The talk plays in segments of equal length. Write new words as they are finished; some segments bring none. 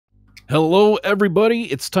Hello,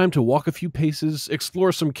 everybody. It's time to walk a few paces,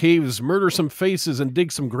 explore some caves, murder some faces, and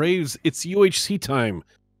dig some graves. It's UHC time.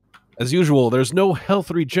 As usual, there's no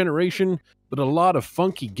health regeneration, but a lot of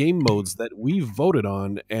funky game modes that we've voted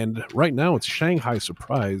on, and right now it's Shanghai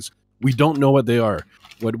Surprise. We don't know what they are.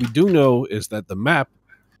 What we do know is that the map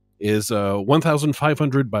is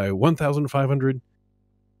 1,500 by 1,500,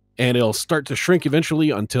 and it'll start to shrink eventually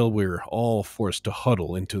until we're all forced to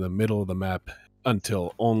huddle into the middle of the map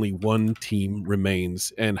until only one team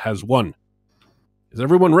remains and has won. Is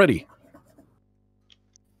everyone ready?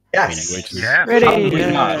 Yes. Yeah. Ready?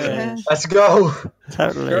 Yeah. Let's go.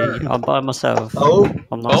 Totally. Sure. I'm by myself. Oh,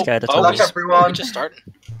 I'm not scared at good all. luck, everyone. Just starting.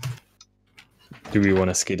 Do we want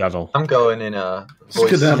to skedaddle? I'm going in a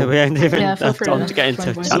voice. Yeah, we ain't even Yeah, feel have free time to get into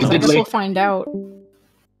join voice. channel. I guess we'll find out.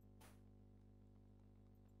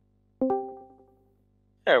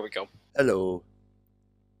 There we go. Hello.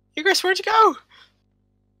 You guys, where'd you go?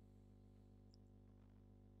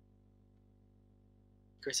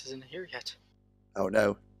 Grace isn't here yet. Oh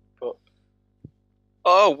no.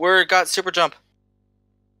 Oh, we're got super jump.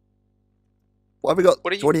 Why have we got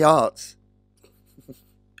What are you- 20 hearts?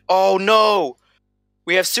 Oh no,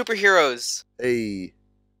 we have superheroes. Hey.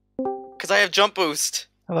 Cause I have jump boost.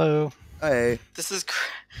 Hello. Hey. This is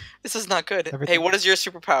not good. Everything- Hey, what is your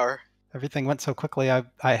superpower? Everything went so quickly, I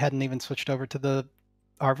hadn't even switched over to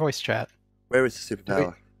our voice chat. Where is the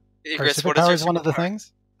superpower? Hey, Our Grace, what is superpower your is one of the superpower?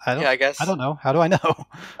 things? I don't I don't know. How do I know?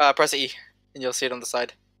 Press E, and you'll see it on the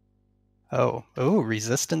side. Oh,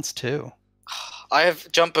 resistance too. I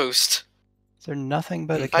have jump boost. Is there nothing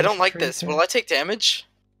but a I don't like this. Will I take damage?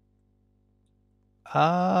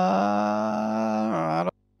 I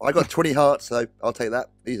don't, I got 20 hearts, so I'll take that.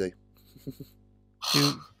 Easy.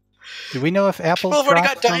 do we know if apples People have already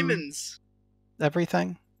drop got from diamonds.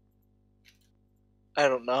 everything? I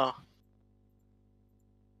don't know.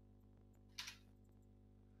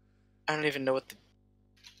 I don't even know what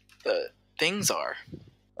the things are.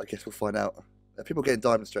 I guess we'll find out. People getting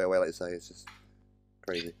diamonds straight away, like you say. It's just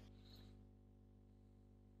crazy.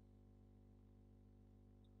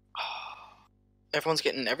 Everyone's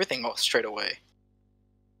getting everything all straight away.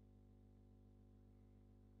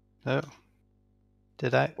 Oh.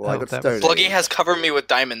 Did I? Well, I oh, got that stone. was- Sluggy has covered me with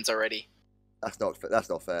diamonds already. That's not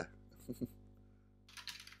fair.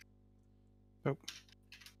 Oh.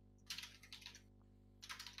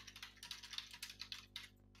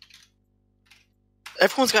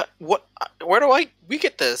 Everyone's got what? Where do we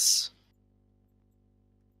get this?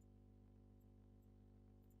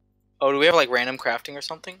 Oh, do we have like random crafting or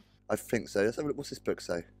something? I think so. Let's have a look. What's this book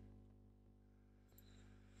say?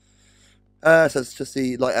 So it's just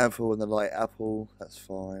the light apple and the light apple. That's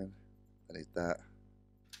fine. I need that.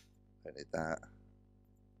 I need that.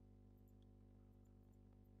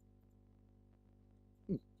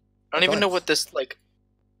 I don't even know Diamonds. what this like.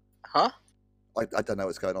 Huh? I don't know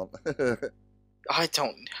what's going on. I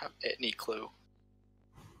don't have any clue.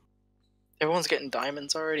 Everyone's getting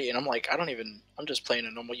diamonds already, and I'm like, I'm just playing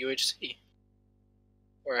a normal UHC.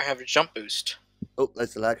 Where I have a jump boost. Oh,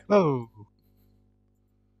 there's the lag. Oh.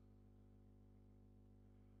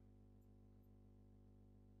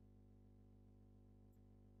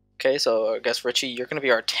 Okay, so I guess Richie, you're gonna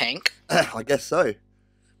be our tank. I guess so.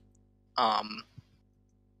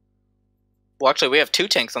 Well, actually, we have two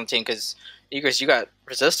tanks on the team because you got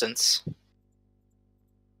resistance.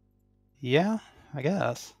 Yeah, I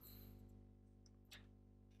guess.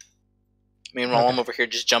 Meanwhile, Okay. I'm over here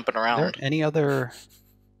just jumping Are there around. any other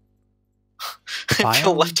I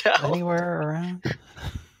feel biomes left out. anywhere around?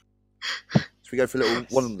 Should we go for a little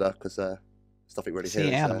wander? Because stuff ain't really See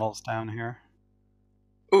here. animals down here.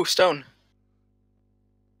 Ooh, stone.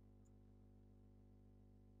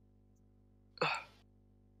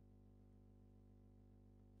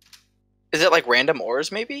 Is it like random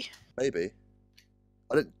ores, maybe? Maybe.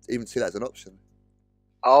 I didn't even see that as an option.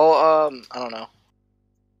 I don't know.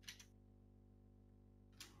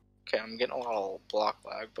 Okay, I'm getting a little block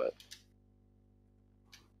lag, but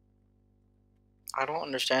I don't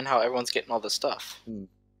understand how everyone's getting all this stuff.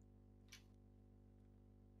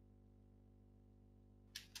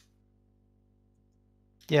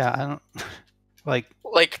 Yeah, I don't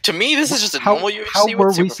Like, to me, this is just a how, normal UHC how with were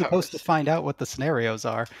we superpowers. supposed to find out what the scenarios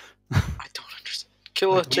are? I don't understand.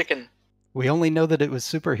 Kill a Like, chicken. We only know that it was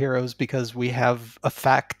superheroes because we have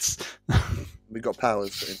effects. We got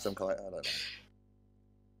powers in some kind. I don't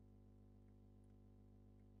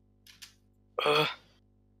know.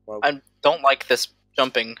 Well, I don't like this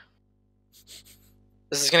jumping.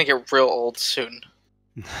 This is gonna get real old soon.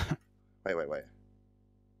 wait.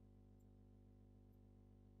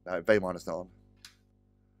 No, Vayminer's not on.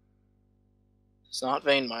 It's not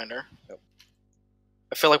vein miner. Yep.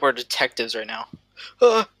 I feel like we're detectives right now.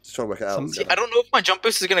 Just trying to work it out. Some- what's See, going I on. don't know if my jump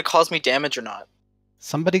boost is going to cause me damage or not.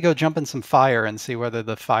 Somebody go jump in some fire and see whether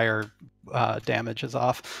the fire damage is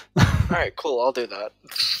off. Alright, cool, I'll do that.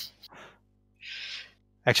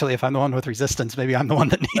 Actually, if I'm the one with resistance, maybe I'm the one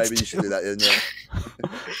that needs Maybe you to. should do that, yeah.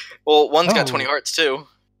 Well, one's got Oh. 20 hearts too.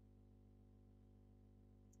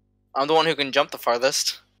 I'm the one who can jump the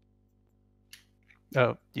farthest.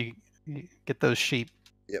 Oh, you get those sheep.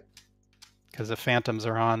 Yep. Because the phantoms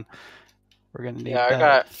are on. We're gonna need Yeah, I that.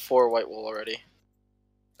 got 4 white wool already.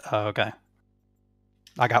 Oh, okay.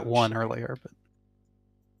 I got one earlier, but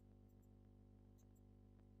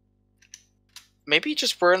Maybe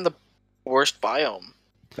just we're in the worst biome.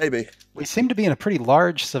 Maybe. we seem to be in a pretty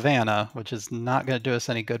large savanna, which is not going to do us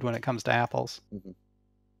any good when it comes to apples.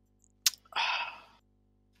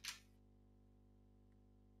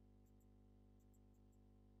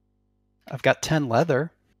 I've got 10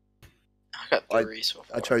 leather. I got 3 so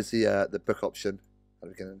far. I chose the book option at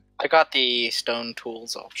the beginning. I got the stone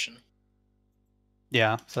tools option.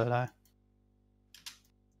 Yeah, so did I.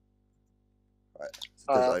 Right.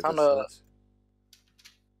 So does it found over, a- so that's-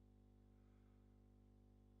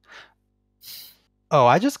 Oh,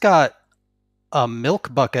 I just got a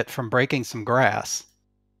milk bucket from breaking some grass.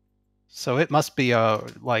 So it must be a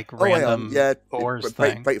like hang on. random Yeah, ores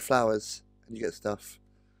break, thing. break flowers and you get stuff.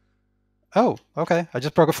 Oh, okay. I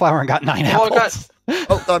just broke a flower and got 9 Oh, I got- apples.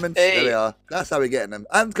 Oh, diamonds. There Hey. we are. That's how we're getting them.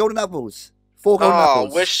 And golden apples. 4 golden Oh,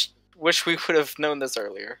 apples. wish we would have known this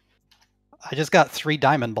earlier. I just got 3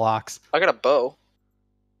 diamond blocks. I got a bow.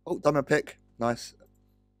 Oh, diamond pick. Nice.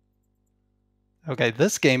 Okay,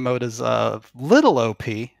 this game mode is a little OP.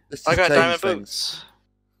 This I just got changed diamond things. boots.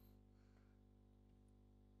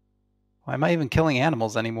 Why am I even killing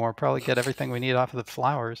animals anymore? Probably get everything we need off of the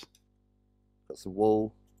flowers. Got some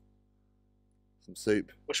wool. Some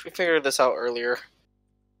soup. Wish we figured this out earlier.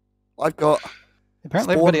 I've got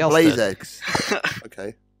Apparently spawn everybody else blaze did. eggs.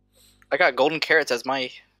 Okay. I got golden carrots as my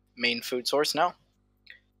main food source now.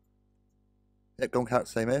 Yeah, golden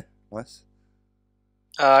carrots, same here. Nice.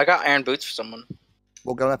 I got iron boots for someone.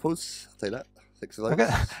 More golden apples. I'll take that. 6 of those.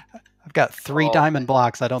 I've got 3 Oh. diamond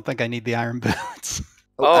blocks. I don't think I need the iron boots.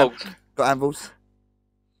 Oh, got anvils.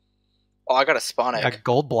 I got a spawn I egg. got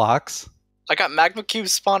gold blocks. I got magma cube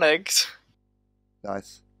spawn eggs.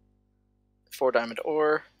 Nice. 4 diamond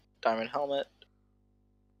ore, diamond helmet.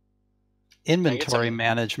 Inventory some-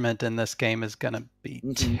 management in this game is going to be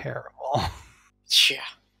Mhm. terrible. Yeah.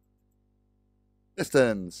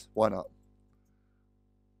 Pistons. Why not?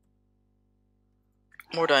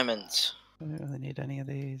 More diamonds. I don't really need any of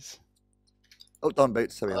these. Oh, diamond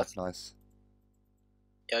boots. There we are. That's- Nice.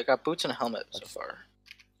 Yeah, I got boots and a helmet so far.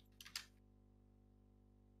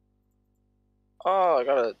 Oh, I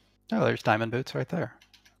got a. Oh, there's diamond boots right there.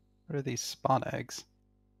 What are these spawn eggs?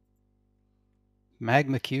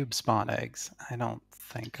 Magma cube spawn eggs. I don't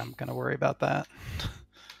think I'm going to worry about that.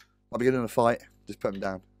 I'll be getting in a fight. Just put them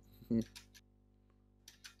down.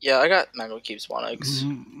 Yeah, I got magma cube spawn eggs. I'll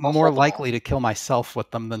More hold them likely to kill myself with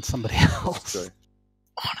them than somebody That's else. true.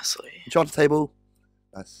 Honestly. Enchanted table.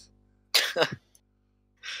 Nice.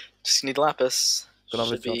 Just need lapis. Got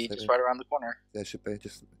another Should be enchanted just table. right around the corner. Yeah, it should be.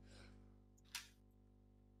 Just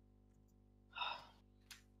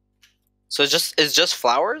So it's just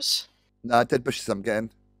flowers? no, dead bushes I'm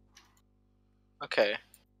getting. Okay.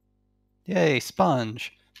 Yay,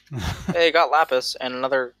 sponge. Hey, got lapis and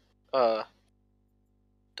another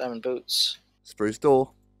diamond boots. Spruce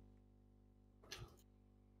door.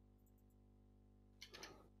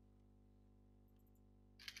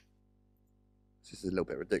 This is a little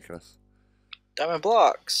bit ridiculous. Diamond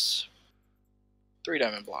blocks. 3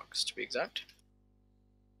 diamond blocks to be exact.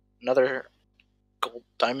 Another gold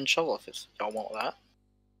diamond shovel if y'all want that.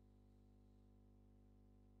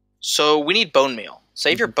 So we need bone meal.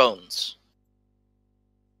 Save your bones.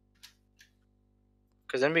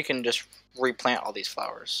 Because then we can just replant all these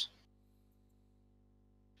flowers.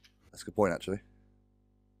 That's a good point, actually.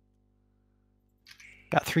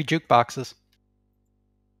 Got 3 jukeboxes.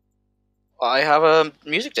 I have a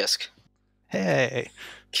music disc. Hey.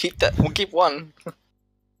 Keep that. We'll keep one.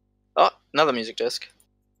 Oh, another music disc.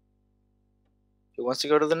 Who wants to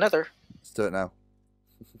go to the Nether? Let's do it now.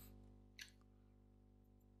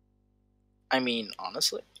 I mean,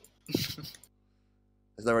 honestly.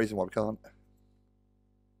 There's no reason why we can't.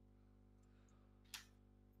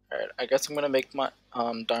 Alright, I guess I'm gonna make my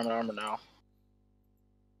diamond armor now.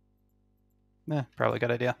 Yeah, probably a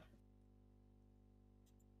good idea.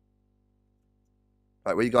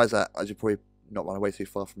 Right, where you guys at? I should probably not run away too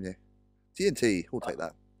far from you. TNT, we'll take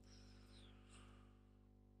that.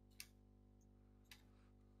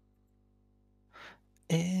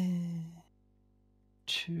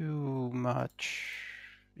 Too much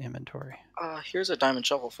inventory. Here's a diamond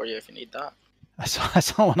shovel for you if you need that. I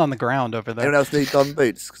saw one on the ground over there. Anyone else need diamond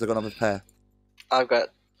boots? Because I've got another pair. I've got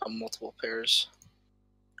multiple pairs.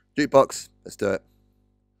 Jukebox. Let's do it.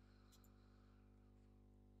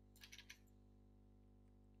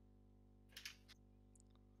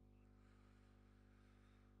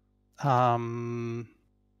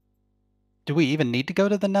 Do we even need to go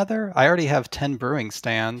to the Nether? I already have 10 brewing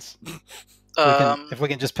stands. If we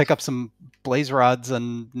can just pick up some blaze rods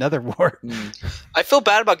and nether wart. I feel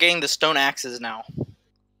bad about getting the stone axes now.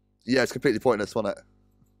 Yeah, it's completely pointless, wasn't it?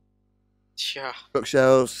 Yeah.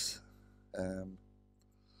 Bookshelves.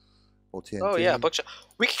 Or TNT. Oh yeah, bookshelf.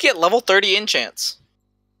 We could get level 30 enchants.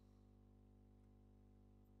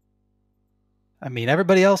 I mean,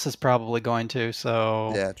 everybody else is probably going to,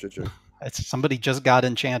 so... Yeah, true. It's somebody just got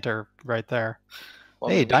enchanter right there. Well,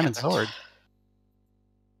 hey, we diamond haven't. sword.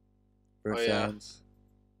 Rune Oh, yeah. sounds.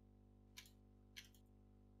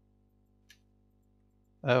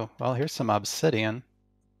 Oh, well, here's some obsidian.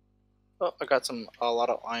 Oh, I got a lot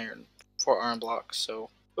of iron, 4 iron blocks. So,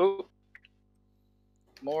 oh,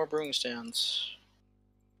 more brewing stands.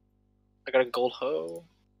 I got a gold hoe.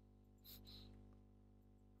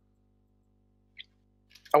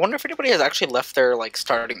 I wonder if anybody has actually left their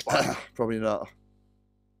starting spot. Probably not.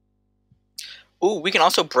 Ooh, we can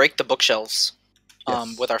also break the bookshelves,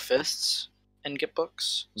 Yes. with our fists and get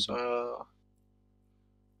books. Mhm. So,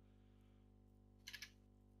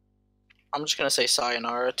 I'm just gonna say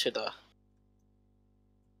sayonara to the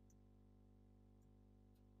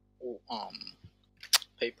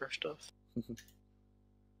paper stuff.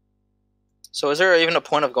 So, is there even a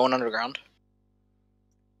point of going underground?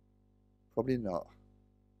 Probably not.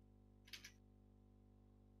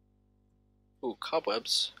 Ooh,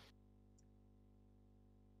 cobwebs.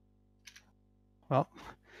 Well,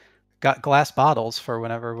 got glass bottles for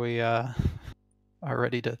whenever we are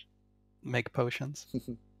ready to make potions.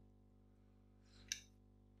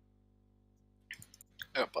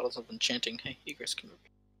 I got bottles of enchanting. Hey, you guys can. I'm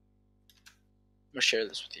gonna share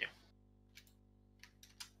this with you.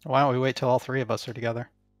 Why don't we wait till all three of us are together?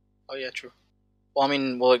 Oh yeah, true. Well, I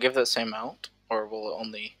mean, will it give the same amount, or will it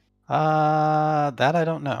only? That I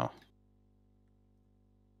don't know.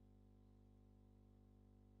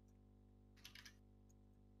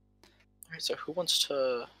 Alright, so who wants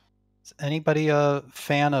to? Is anybody a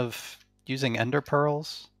fan of using ender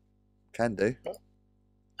pearls? Can do.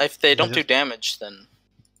 If they Yeah, don't do just- damage, then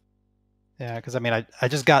Yeah, because I mean, I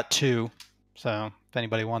just got 2, so if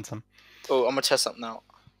anybody wants them. oh, I'm gonna test something out.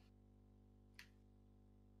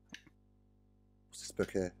 What's this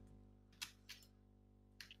book here?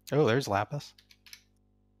 Oh, there's lapis.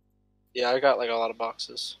 Yeah, I got a lot of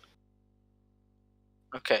boxes.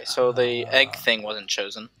 Okay, so the egg thing wasn't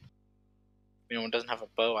chosen. If anyone doesn't have a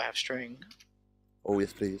bow, I have string. Oh,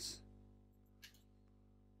 yes, please.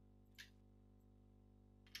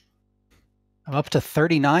 I'm up to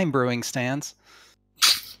 39 brewing stands.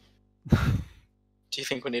 Do you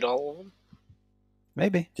think we need all of them?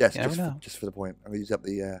 Maybe. Yes, You never know. just for the point. I'm going to use up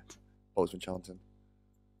the bolts of enchanting.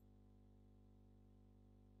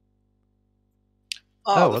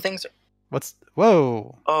 Oh, Oh, the what- things are... What's...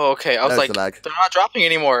 Whoa! Oh, okay. I was There's like, the lag. they're not dropping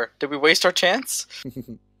anymore. Did we waste our chance?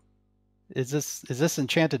 Is this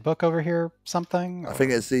enchanted book over here something? I or-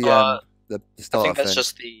 think it's the I starter think that's thing.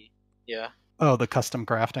 just the... Yeah. Oh, the custom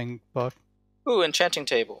crafting book. Ooh, enchanting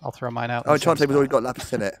table. I'll throw mine out. Oh, in the same enchanting table's already spot. got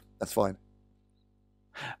lapis in it. That's fine.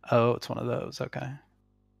 Oh, it's one of those. Okay.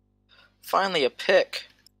 Finally, a pick.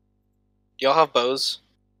 Do y'all have bows?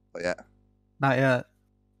 But yeah. Not yet.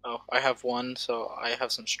 Oh, I have one, so I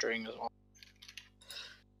have some string as well.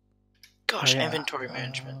 Gosh, Oh, yeah. inventory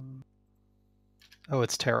management. Oh,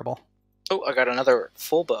 it's terrible. Oh, I got another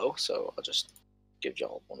full bow, so I'll just give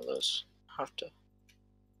y'all one of those. I have to.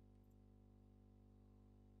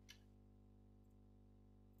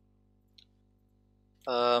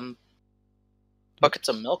 Buckets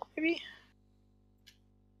of milk, maybe?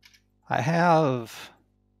 I have...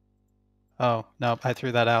 Oh, no, I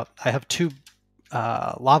threw that out. I have 2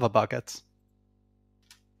 lava buckets.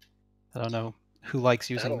 I don't know who likes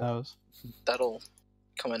using those. That'll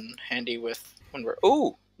come in handy with when we're...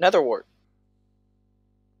 Ooh! Nether wart.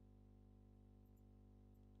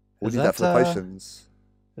 We Is need that for the that, potions.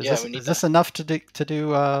 Yeah, we need Is this enough to do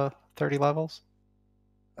 30 levels?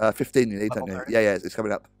 15 you need, Level don't you? 30? Yeah, it's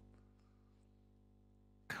coming up.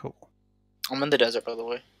 Cool. I'm in the desert, by the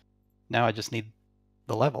way. Now I just need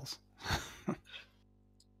the levels.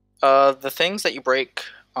 The things that you break,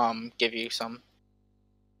 give you some.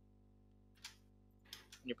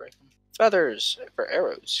 You break them. Feathers for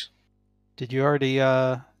arrows. Did you already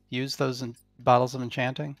use those bottles of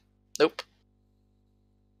enchanting? Nope.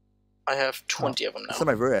 I have 20 of them now. Some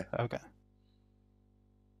over here. Okay.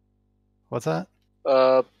 What's that?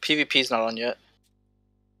 PvP's not on yet.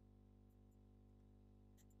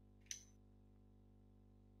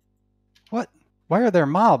 What? Why are there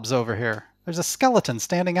mobs over here? There's a skeleton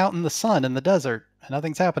standing out in the sun in the desert, and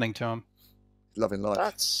nothing's happening to him. Loving life.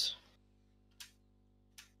 That's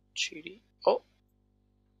cheaty. Oh.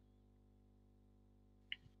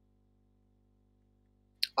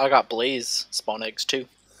 I got blaze spawn eggs too.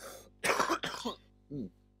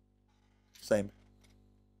 Same.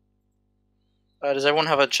 Does everyone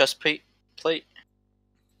have a chest plate?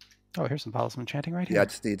 Oh, here's some bottles of enchanting right here. Yeah, I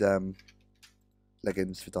just need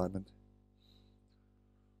leggings for diamond.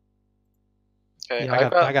 Okay, Yeah,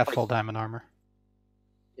 I got full diamond armor.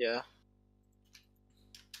 Yeah.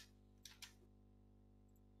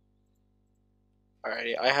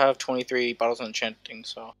 Alrighty, I have 23 bottles of enchanting,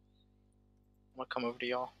 so I'm gonna come over to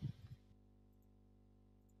y'all.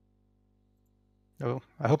 Oh,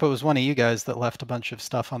 I hope it was one of you guys that left a bunch of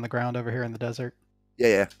stuff on the ground over here in the desert.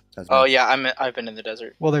 Yeah. That's Oh me. yeah, I've been in the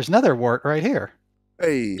desert. Well, there's nether wart right here.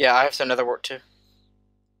 Hey. Yeah, I have some nether wart too.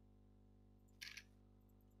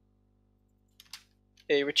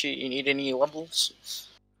 Hey Richie, you need any levels?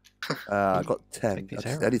 I got 10. Take these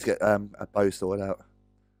I need to get a bow sorted out.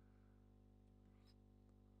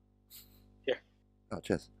 Here. Oh,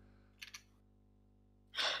 cheers.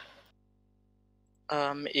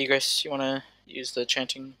 Egress, you wanna use the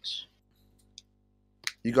enchantings?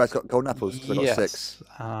 You guys got golden apples? 'Cause I got 6.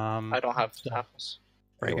 I don't have apples.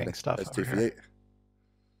 Breaking stuff That's over 2 for here. you.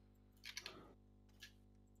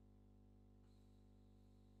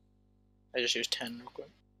 I just used 10 real quick.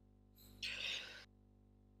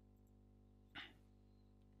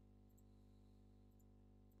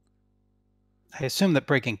 I assume that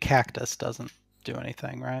breaking cactus doesn't do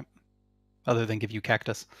anything, right? Other than give you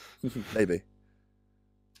cactus. Maybe.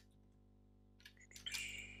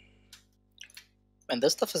 And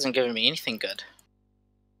this stuff isn't giving me anything good.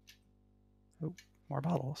 Oh, more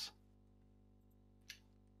bottles.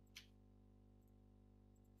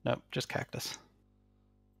 Nope, just cactus.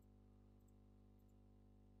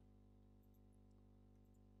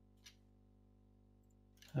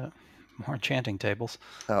 More enchanting tables.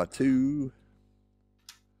 Power 2.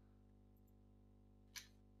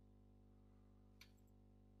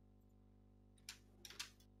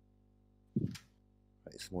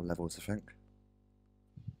 It's more levels, I think.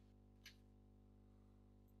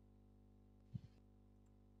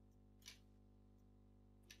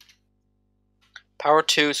 Power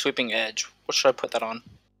 2 sweeping edge. What should I put that on?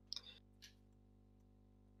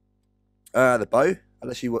 The bow,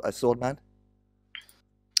 unless you want a sword man.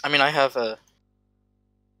 I mean, I have a.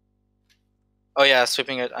 Oh yeah,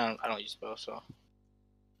 sweeping it. I don't use bow, so.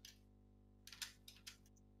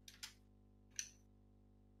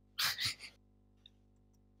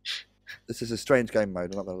 This is a strange game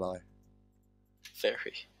mode, I'm not gonna lie.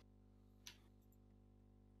 Very.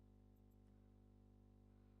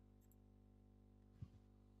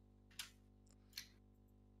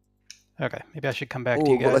 Okay, maybe I should come back to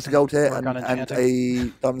Oh, you got guys. lots of gold here work and on a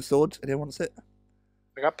enchanting. diamond sword. Anyone wants it?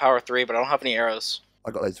 I got power 3, but I don't have any arrows.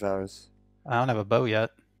 I got loads of arrows. I don't have a bow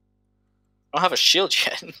yet. I don't have a shield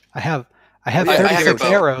yet. I have yeah, I have 36 your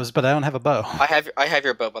bow. arrows, but I don't have a bow. I have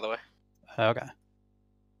your bow, by the way. Okay.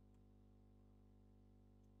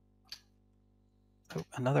 Oh,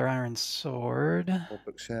 another iron sword. 4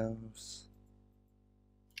 bookshelves.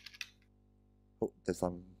 Oh, there's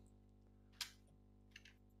some.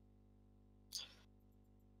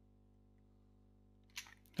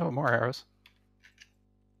 Oh, more arrows.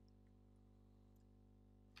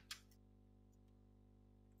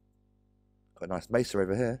 Got a nice mesa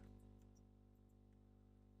over here.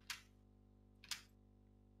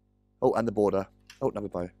 Oh, and the border. Oh, another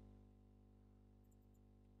bow.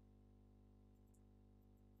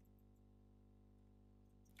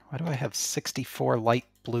 Why do I have 64 light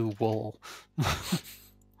blue wool?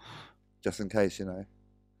 Just in case, you know.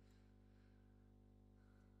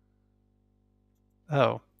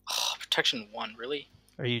 Oh, Oh, protection 1, really?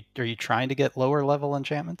 are you trying to get lower level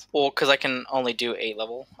enchantments? Well, because I can only do 8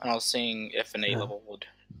 level, and I was seeing if an 8 level would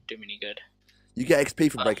do me any good. You get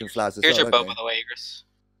XP from breaking flowers as Here's well, your bow, don't by you? the way, Igris.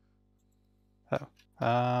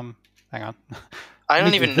 Hang on. I Let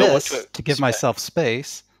don't me do even know what this to give expect. myself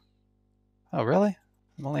space. Oh, really?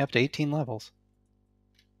 I'm only up to 18 levels.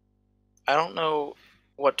 I don't know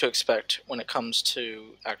what to expect when it comes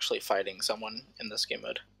to actually fighting someone in this game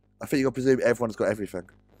mode. I think you got to presume everyone's got everything.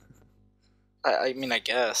 I mean, I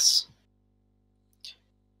guess.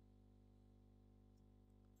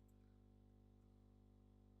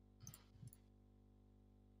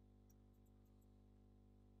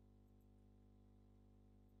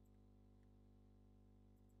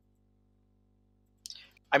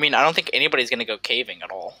 I mean, I don't think anybody's gonna go caving at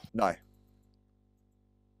all. No.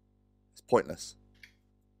 It's pointless.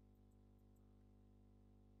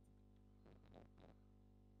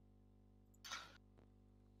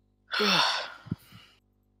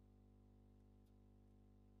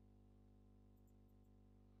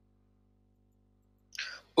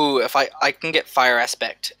 Ooh, if I can get fire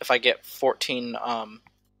aspect, if I get 14,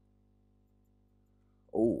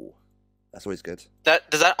 Oh, that's always good.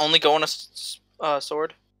 does that only go on a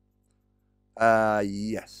sword?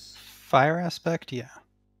 Yes. Fire aspect, yeah.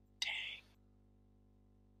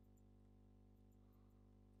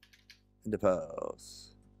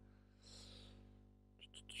 Interpose.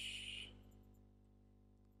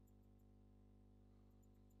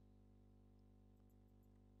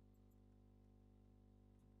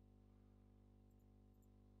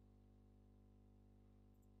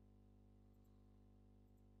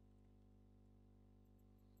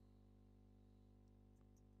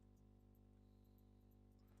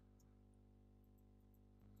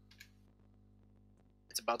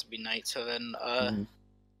 It's about to be night, so then Mhm.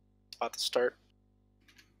 it's about to start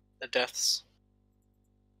the deaths.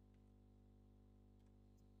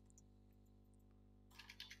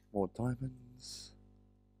 More diamonds.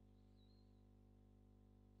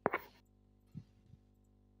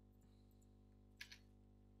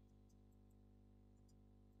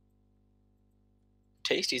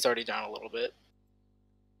 Tasty's already down a little bit.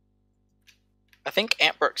 I think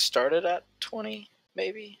Antbrook started at 20,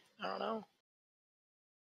 maybe. I don't know.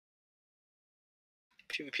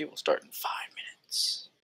 PvP will start in 5 minutes.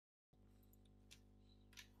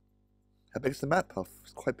 How big's the map, Puff?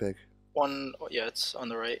 It's quite big. Yeah, it's on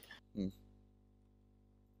the right. Hmm.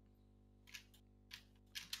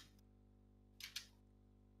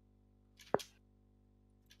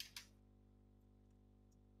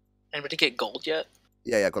 Anybody get gold yet?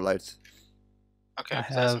 Yeah, I got loads. Okay. I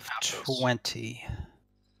 'cause have some have apples. 20.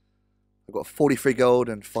 I've got 43 gold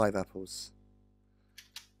and 5 apples.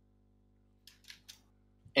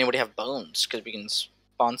 Anybody have bones? Because we can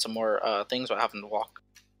spawn some more things without having to walk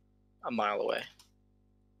a mile away.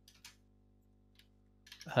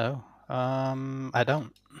 Oh, I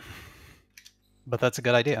don't. But that's a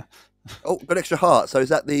good idea. Oh, got extra heart. So is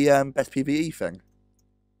that the best PvE thing?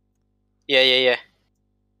 Yeah.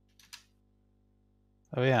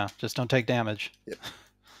 Oh yeah, just don't take damage.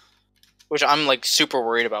 Which I'm like super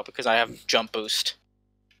worried about because I have jump boost.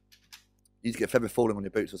 You need to get feather falling on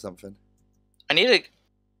your boots or something. I need to.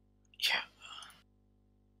 Yeah.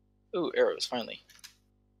 Ooh, arrows, finally.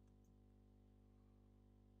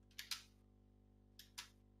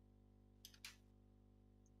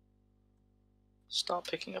 Stop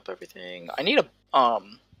picking up everything. I need a,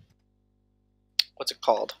 what's it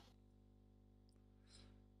called?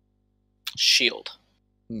 Shield.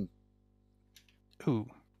 Ooh,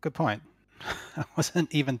 good point. I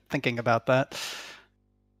wasn't even thinking about that.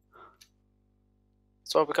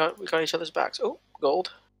 So we got each other's backs. Oh,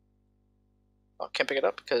 gold. Oh, can't pick it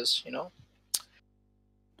up because, you know.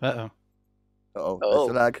 Uh-oh. Uh-oh, Oh. there's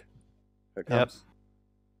the lag. Here it Yep. comes.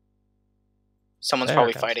 Someone's There it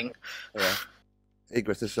probably goes. fighting. Yeah.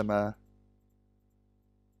 Igris, there's some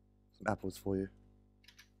apples for you.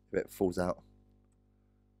 If it falls out.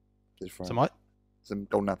 Just fine. Some what? Some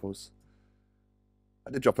golden apples. I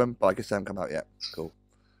did drop them, but I guess they haven't come out yet. Cool.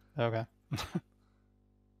 Okay.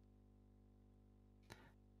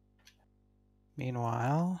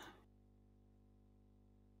 Meanwhile,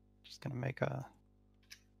 just gonna make a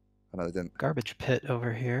I know they didn't. garbage pit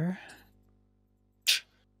over here.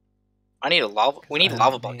 I need a lava. We need I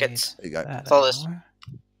lava need buckets. There you go. that It's all this anymore.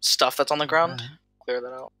 stuff that's on the ground. Alright. Clear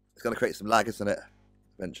that out. It's going to create some lag, isn't it?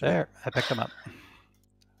 Eventually. There, I picked them up.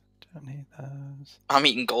 Don't need those. I'm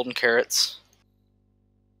eating golden carrots.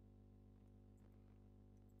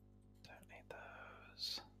 Don't need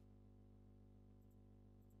those.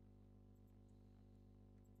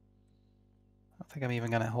 I don't think I'm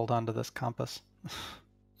even gonna hold on to this compass.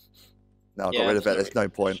 No, I got Yeah, rid of it. there's There's no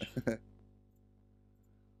point.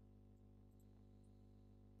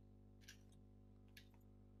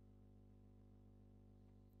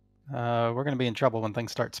 We're gonna be in trouble when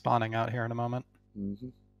things start spawning out here in a moment. Mm-hmm.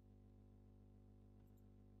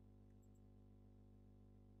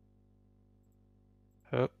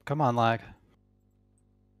 Oh, come on, lag.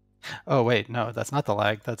 Oh wait, no, that's not the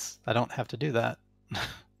lag. I don't have to do that. I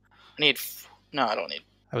need. No, I don't need.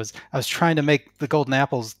 I was trying to make the golden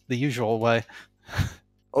apples the usual way.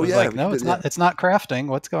 Oh, I was yeah. like, we no, should it's do not. that. It's not crafting.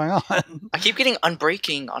 What's going on? I keep getting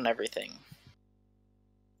unbreaking on everything.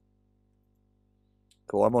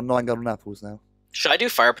 Cool. I'm on 9 golden apples now. Should I do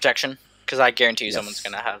fire protection? Because I guarantee you Yes. someone's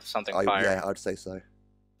gonna have something fire. Yeah, I'd say so.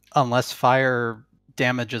 Unless fire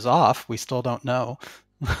damage is off, we still don't know.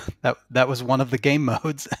 That was one of the game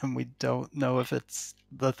modes, and we don't know if it's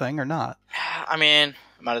the thing or not. I mean,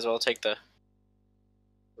 I might as well take the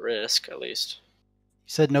risk at least. You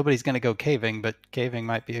said nobody's going to go caving, but caving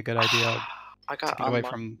might be a good idea I to got get away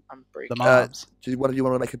from the unbreaking. mobs. Do one of you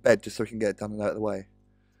want to make a bed just so we can get it done and out of the way?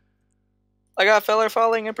 I got feather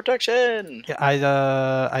falling and protection. Yeah,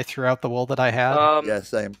 I threw out the wool that I had. Yeah,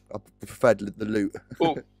 same. I preferred the loot.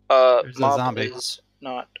 Ooh, There's a mob zombie. is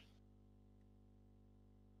not.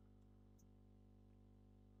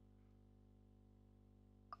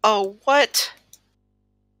 Oh, what?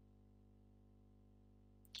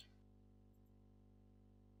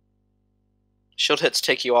 Shield hits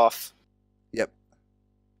take you off. Yep.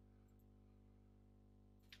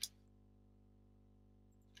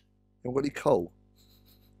 You got any coal?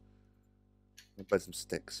 I'll buy some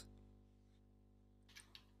sticks.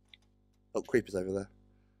 Oh, creepers over there.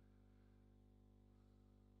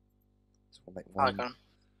 So we'll make Oh, I one. got him.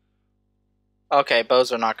 Okay,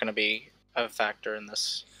 bows are not going to be a factor in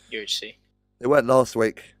this UHC. They weren't last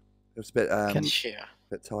week. It was a bit Yeah.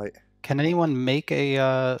 bit tight. Can anyone make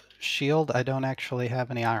a shield? I don't actually have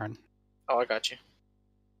any iron. Oh, I got you.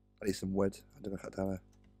 I need some wood. I don't know cut down there.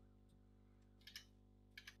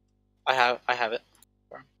 I have it.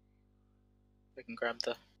 I can grab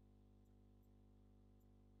the.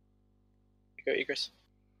 Here you go, Egris.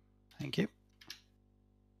 Thank you.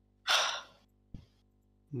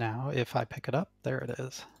 Now, if I pick it up, there it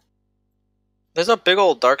is. There's a big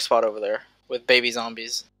old dark spot over there with baby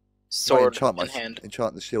zombies, sword in hand.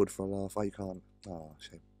 Enchant the shield for a laugh. Oh, you can't. Oh,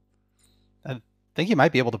 shame. I think you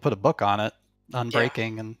might be able to put a book on it,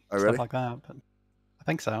 unbreaking and Oh, stuff really? like that. But I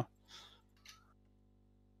think so.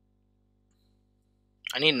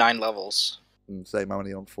 I need 9 levels Same, I'm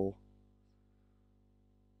only on 4.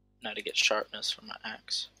 now to get sharpness from my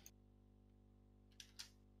axe.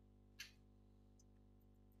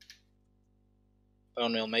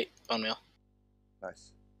 Bone meal, mate. Bone meal.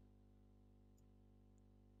 Nice.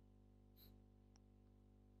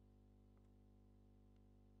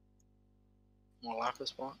 More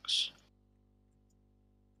lapis blocks.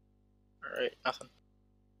 Alright, nothing.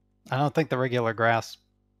 I don't think the regular grass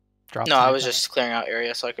drops. No, I was anything. just clearing out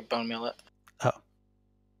area so I could bone meal it. Oh.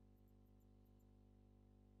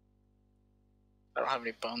 I don't have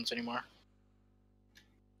any bones anymore.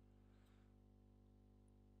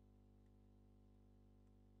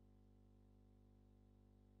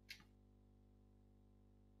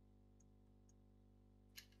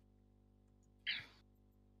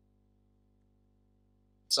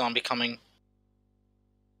 Zombie coming.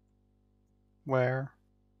 Where?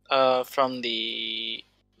 From the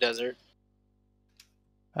desert.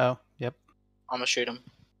 Oh, yep. I'm gonna shoot him.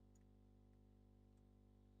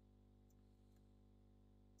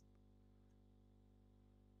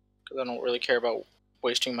 Because I don't really care about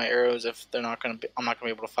wasting my arrows if they're not gonna be. I'm not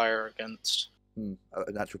gonna be able to fire against.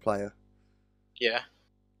 A natural player. Yeah.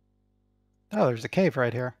 Oh, there's a cave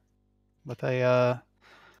right here with a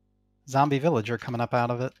zombie villager coming up out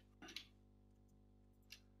of it.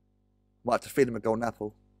 Might have to feed him a golden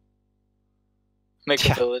apple. Make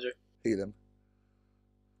Yeah. a villager. Feed him.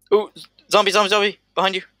 Ooh, zombie, zombie, zombie!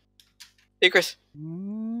 Behind you. Hey, Chris.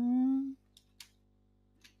 Mm,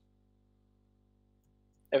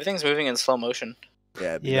 Everything's moving in slow motion.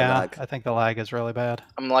 Yeah. bit of yeah, lag. I think the lag is really bad.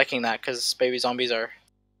 I'm liking that because baby zombies are.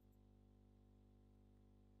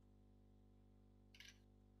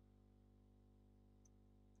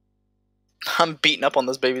 I'm beating up on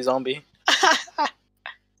this baby zombie.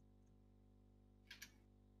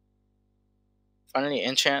 Find any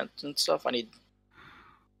enchants and stuff? I need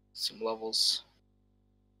some levels.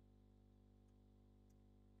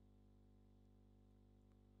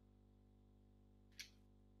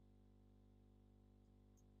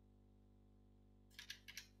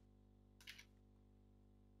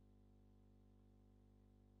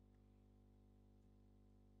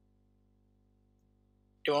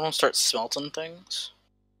 Do you want to start smelting things?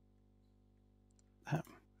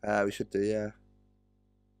 We should do, yeah.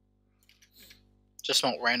 Just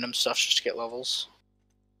smelt random stuff just to get levels.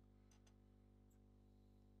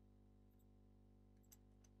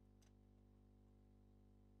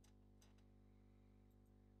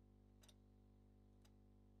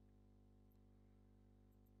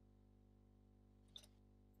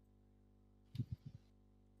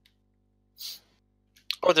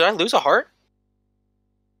 Oh, did I lose a heart?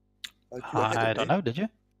 Oh, you got hit, I didn't don't you? know. Did you?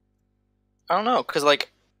 I don't know, because,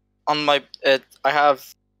 like, on my... I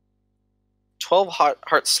have 12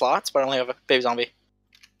 heart slots, but I only have a baby zombie.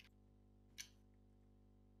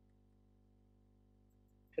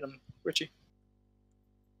 Hit him, Richie.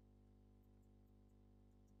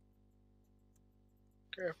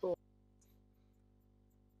 Careful.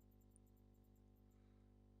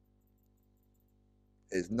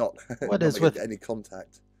 Is not. What not is making with- any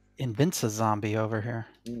contact? Invents a zombie over here.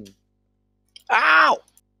 Mm. Ow!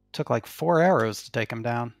 Took like 4 arrows to take him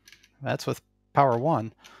down. That's with power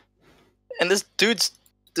 1. And this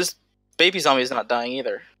baby zombie is not dying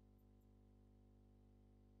either.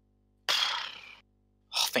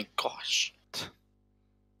 Oh, thank gosh.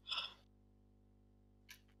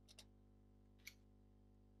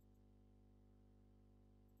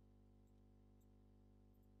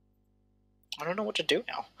 I don't know what to do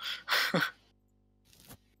now.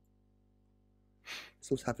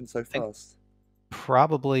 This all's happened so think- fast.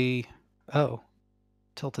 Probably. Oh.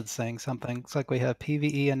 Tilted saying something. Looks like we have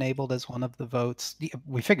PvE enabled as one of the votes. Yeah,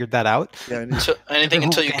 we figured that out. Yeah, and So, anything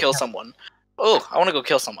until you kill someone. Oh, I want to go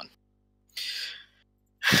kill someone.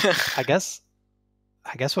 I guess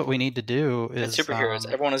what we need to do And is superheroes.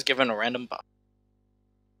 Everyone is given a random buff.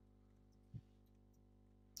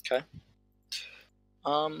 Okay.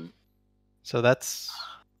 So that's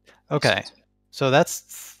okay. So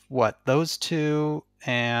that's what, those 2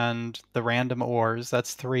 and the random ores.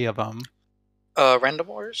 That's 3 of them, Random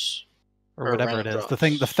wars. or Or whatever it random is. drops.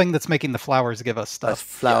 The thing that's making the flowers give us that's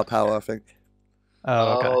stuff. flower power, I think.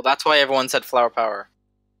 Oh, okay. Oh, that's why everyone said flower power.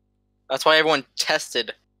 That's why everyone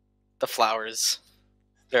tested the flowers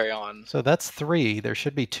very on. So that's 3. There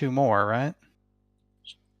should be 2 more, right?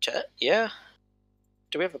 Yeah.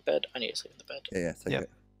 Do we have a bed? I need to sleep in the bed. Yeah, take Yep. it.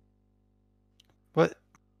 What?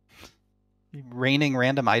 You raining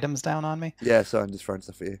random items down on me? Yeah, so I'm just throwing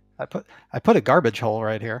stuff at you. I put a garbage hole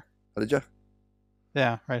right here. Oh, did you?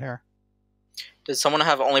 Yeah, right here. Did someone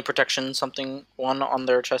have only protection something 1 on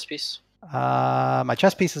their chest piece? My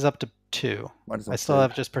chest piece is up to 2. Mine's I not still two.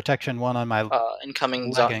 have just protection 1 on my.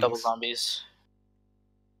 Incoming Leggings. double zombies.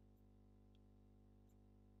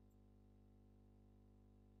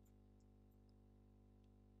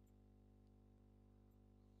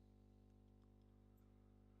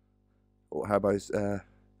 Or how about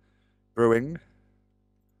brewing?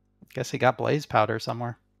 Guess he got blaze powder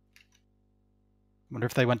somewhere. Wonder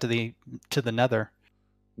if they went to the nether.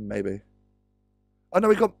 Maybe. Oh no,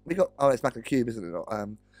 we got. Oh, it's back to cube, isn't it? Not,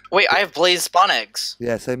 Wait, I have blaze spawn eggs.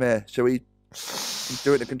 yeah, same here. Shall we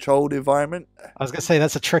do it in a controlled environment? I was gonna say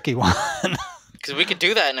that's a tricky one. Because we could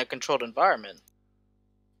do that in a controlled environment.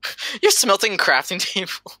 You're smelting crafting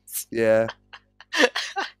tables. Yeah.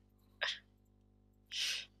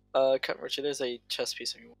 Cut Richard, there's a chest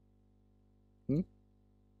piece if you want.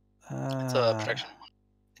 Hmm? It's a protection.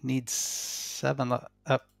 Needs 7.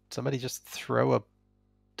 Somebody just throw a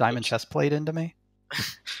diamond chest plate into me.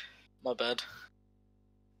 My bad.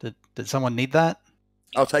 Did someone need that?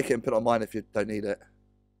 I'll take it and put it on mine if you don't need it.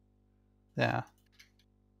 Yeah.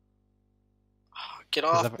 Get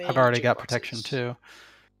 'Cause off me. I've already got jukeboxes. protection 2.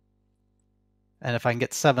 And if I can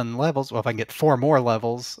get 7 levels, well, if I can get 4 more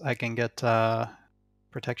levels, I can get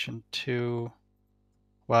protection 2.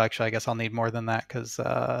 Well, actually, I guess I'll need more than that because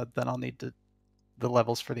then I'll need the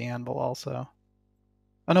levels for the anvil also.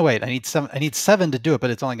 Oh no, wait! I need 7. I need 7 to do it, but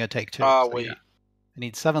it's only going to take 2. Oh, so wait. yeah. I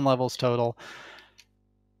need 7 levels total,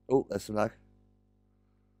 Oh, there's some lag.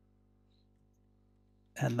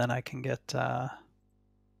 and then I can get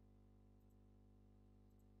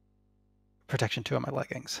protection 2 on my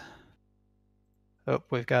leggings. Oh,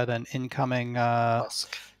 we've got an incoming.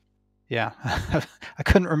 Husk. Yeah, I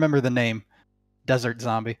couldn't remember the name. Desert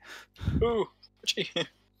zombie. Ooh. Gee.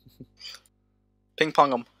 Ping pong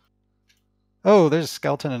them. Oh, there's a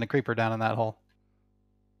skeleton and a creeper down in that hole.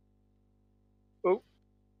 Oh.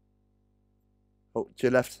 Oh, to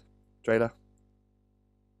your left, trailer.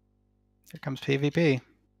 Here comes PvP.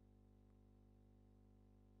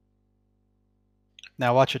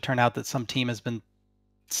 Now watch it turn out that some team has been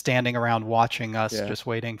standing around watching us, Yeah. just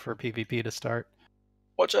waiting for PvP to start.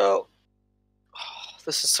 Watch out. Oh,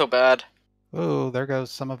 this is so bad. Oh, there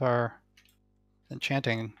goes some of our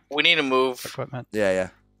enchanting We need to move. equipment. Yeah, yeah.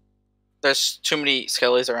 There's too many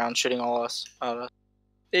skellies around shooting all us.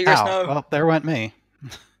 You guys Ow. know. Well, there went me.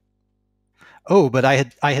 Oh, but I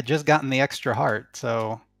had just gotten the extra heart,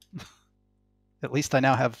 so at least I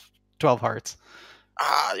now have 12 hearts.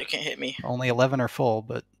 You can't hit me. Only 11 are full,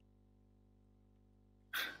 but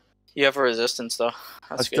You have a resistance though.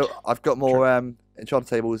 That's good. I've got more enchant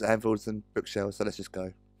tables, anvils, and bookshelves. So let's just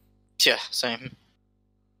go. Yeah, same.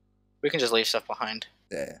 We can just leave stuff behind.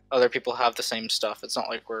 Yeah. Other people have the same stuff. It's not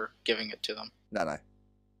like we're giving it to them. No.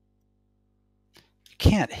 you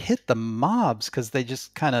can't hit the mobs because they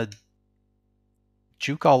just kind of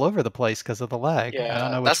juke all over the place because of the lag. I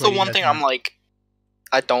don't know that's which way the you one guys thing are. I'm like,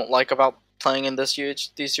 I don't like about playing in these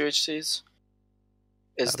UHCs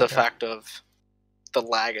is the Okay. fact of the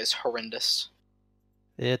lag is horrendous.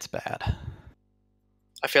 It's bad.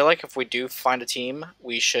 I feel like if we do find a team,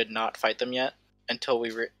 we should not fight them yet until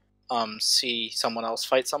we see someone else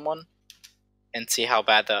fight someone and see how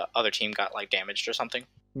bad the other team got like damaged or something.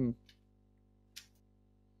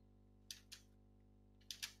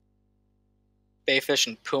 Bayfish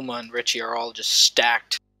and Puma and Richie are all just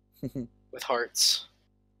stacked with hearts.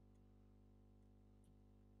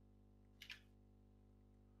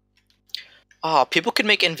 Oh, people can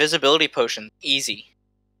make invisibility potions easy.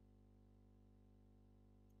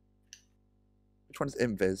 Which one's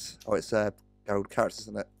Invis? Oh, it's gold carrots,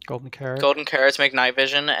 isn't it? Golden carrot. Golden carrots make night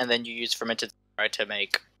vision, and then you use fermented right to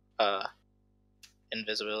make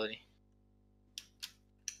invisibility.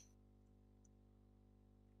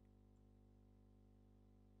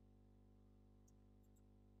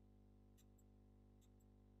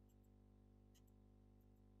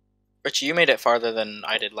 Richie, you made it farther than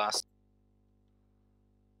I did last.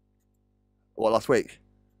 What, last week?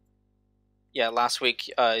 Yeah, last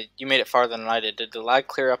week you made it farther than I did. Did the lag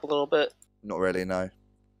clear up a little bit? Not really, no.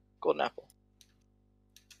 Golden apple.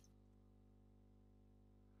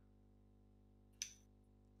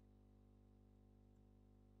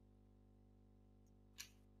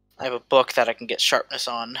 I have a book that I can get sharpness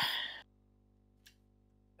on.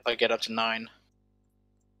 If I get up to 9.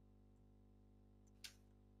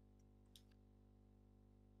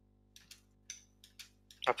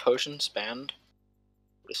 Are potions banned?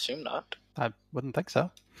 Would assume not. I wouldn't think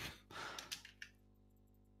so.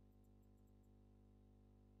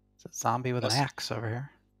 It's a zombie with an axe over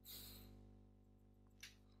here.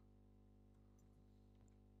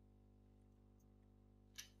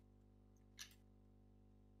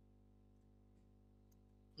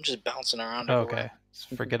 I'm just bouncing around. Okay, just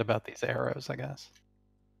forget about these arrows, I guess.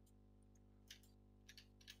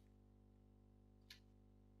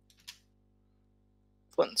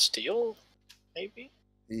 Flint and steel, maybe?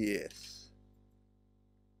 Yes.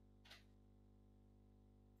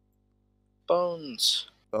 Bones.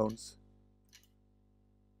 Bones.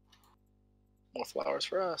 More flowers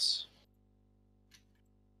for us.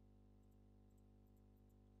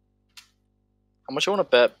 How much you want to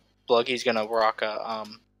bet Bluggy's gonna rock a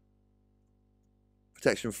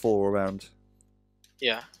Protection 4 around.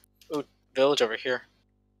 Yeah. Ooh, village over here.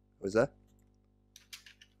 Was there?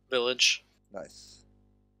 Village. Nice.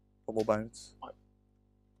 One more bones. What?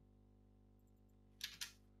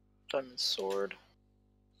 Diamond sword.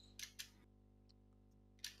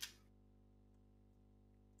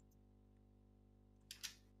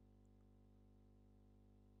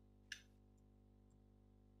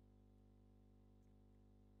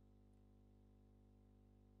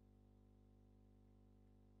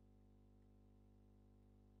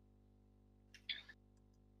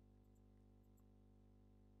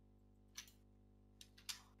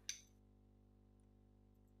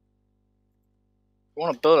 We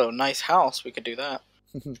want to build a nice house, we could do that.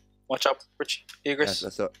 Watch out, Rich Egress. Yeah,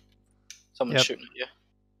 that's it. Someone's shooting at you.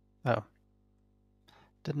 Oh.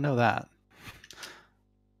 Didn't know that.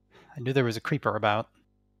 I knew there was a creeper about.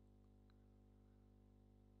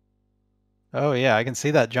 Oh yeah, I can see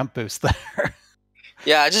that jump boost there.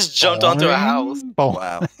 Yeah, I just jumped onto a house. Boing.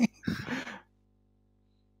 Wow.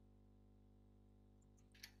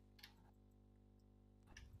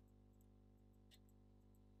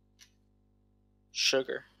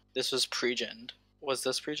 Sugar. This was pre-gen. Was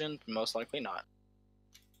this pre-gen? Most likely not.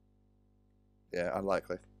 Yeah,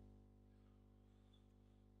 unlikely.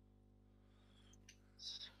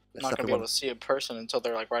 I'm not gonna be able to see a person until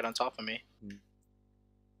they're like right on top of me.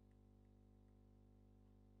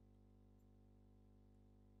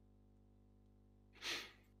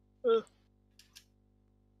 I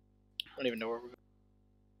don't even know where we're going.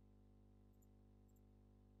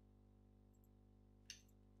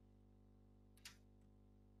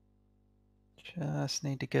 Just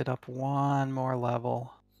need to get up one more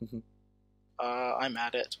level. I'm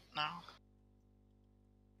at it now.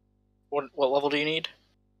 What level do you need?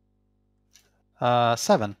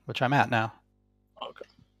 7, which I'm at now. Okay.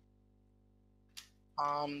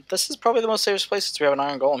 This is probably the most safest place since we have an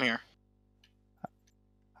iron golem here.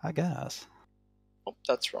 I guess. Oh,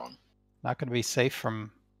 that's wrong. Not going to be safe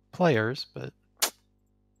from players, but...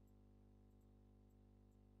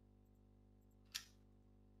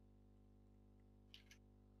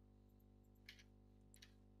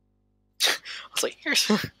 I was like, here's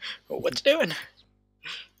what's doing.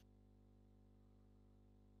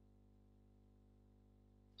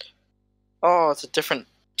 Oh, it's a different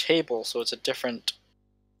table, so it's a different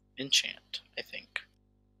enchant, I think.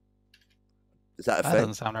 Is that a That thing?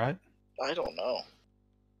 doesn't sound right. I don't know.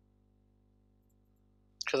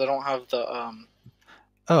 Because I don't have the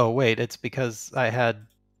Oh, wait, it's because I had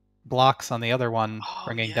blocks on the other one Oh,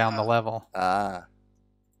 bringing down the yeah. level. Ah.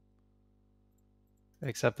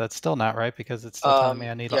 Except that's still not right because it's still telling me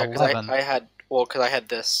I need yeah, 11. I had because I had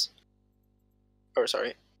this. Or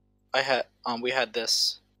sorry, I had we had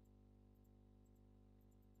this.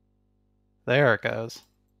 There it goes.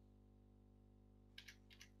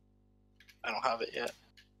 I don't have it yet.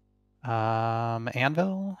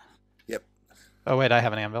 Anvil? Yep. Oh, wait, I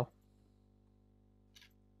have an anvil.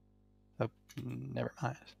 Oh, never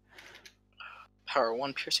mind. Power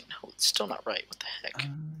 1 piercing. No, it's still not right. What the heck?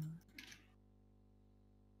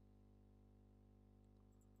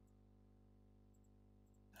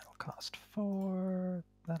 That'll cost 4.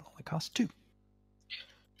 That'll only cost 2.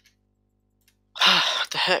 What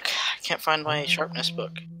the heck? I can't find my sharpness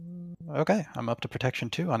book. Okay, I'm up to protection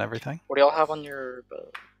 2 on everything. What do y'all have on your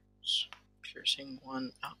bows? Piercing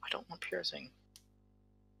 1. Oh, I don't want piercing.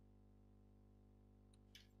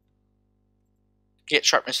 Get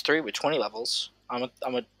sharpness 3 with 20 levels. I'm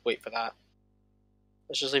gonna wait for that.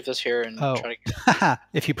 Let's just leave this here and try to.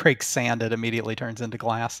 If you break sand, it immediately turns into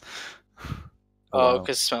glass. Oh, wow.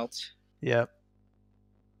 because it smelts. Yep.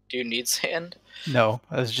 Do you need sand? No,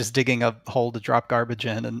 I was just digging a hole to drop garbage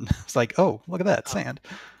in, and it's like, oh, look at that, sand.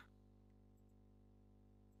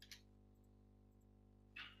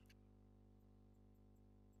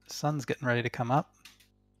 The sun's getting ready to come up.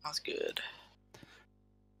 That's good.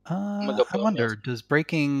 I wonder, does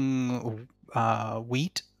breaking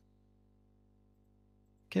wheat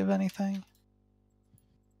give anything?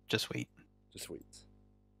 Just wheat. Just wheat.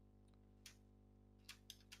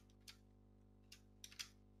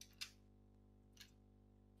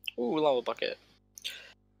 Ooh, lava bucket.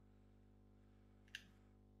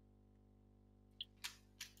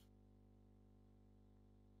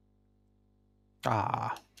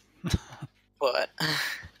 Ah. What?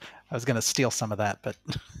 I was going to steal some of that, but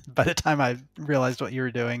by the time I realized what you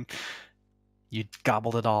were doing, you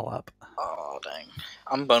gobbled it all up. Oh, dang.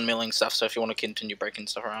 I'm bone milling stuff, so if you want to continue breaking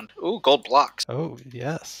stuff around. Ooh, gold blocks. Oh,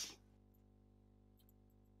 yes.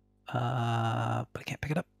 But I can't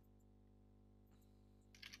pick it up.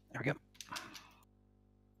 There we go.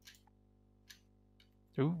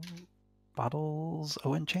 Ooh, bottles.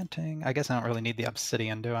 Oh, enchanting. I guess I don't really need the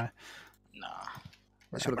obsidian, do I? Nah.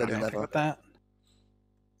 I should have done With that.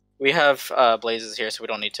 We have blazes here, so we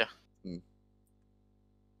don't need to.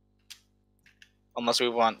 Unless we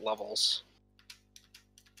want levels.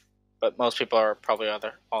 But most people are probably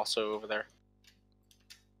also over there.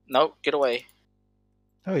 Nope, get away.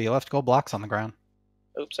 Oh, you left gold blocks on the ground.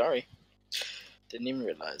 Oops, sorry. Didn't even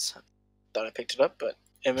realize. Thought I picked it up, but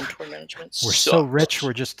inventory management We're sucks. so rich,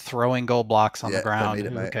 we're just throwing gold blocks on the Yeah, don't ground. need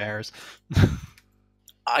it, Who mate. cares?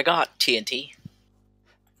 I got TNT.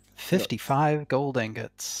 55 gold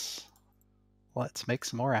ingots. Let's make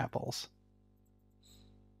some more apples.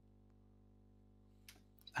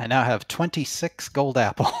 I now have 26 gold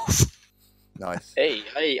apples. Nice.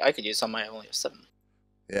 Hey, I could use some. I only have 7.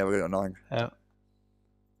 Yeah, we're going at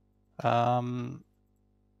 9.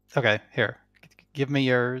 Okay, here. Give me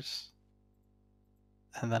yours.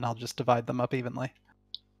 And then I'll just divide them up evenly.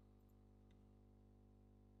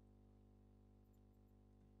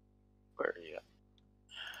 Where are you at?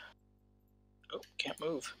 Oh, can't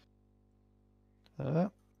move.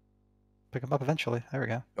 Pick them up eventually. There we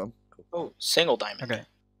go. Cool. Oh, single diamond. Okay.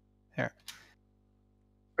 Here.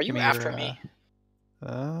 Are you Give me after your, me?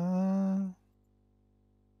 I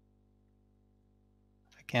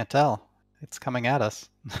can't tell. It's coming at us.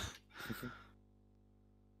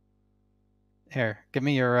 Here, give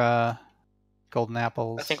me your golden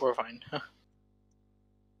apples. I think we're fine.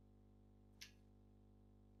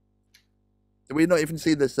 Did we not even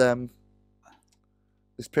see this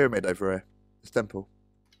this pyramid over here? This temple?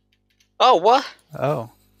 Oh, what? Oh.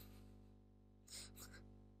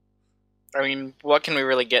 I mean, what can we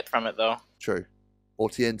really get from it, though? True. Or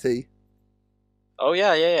TNT? Oh,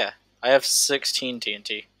 yeah. I have 16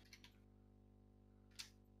 TNT.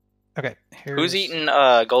 Okay. Who's eating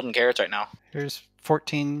golden carrots right now? Here's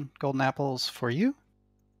 14 golden apples for you.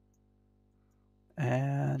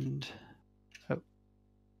 And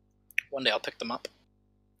One day I'll pick them up.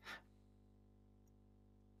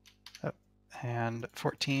 and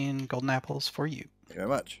 14 golden apples for you. Thank you very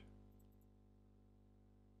much.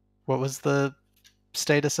 What was the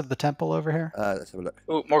status of the temple over here? Let's have a look.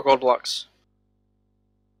 Ooh, more gold blocks.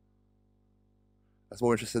 That's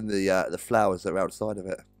more interesting than the flowers that are outside of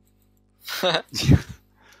it.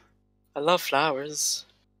 I love flowers.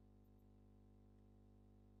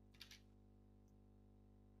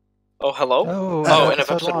 Oh, hello? Oh, and if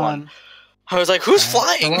episode 1. I was like, who's Thanks for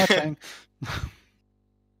flying? watching.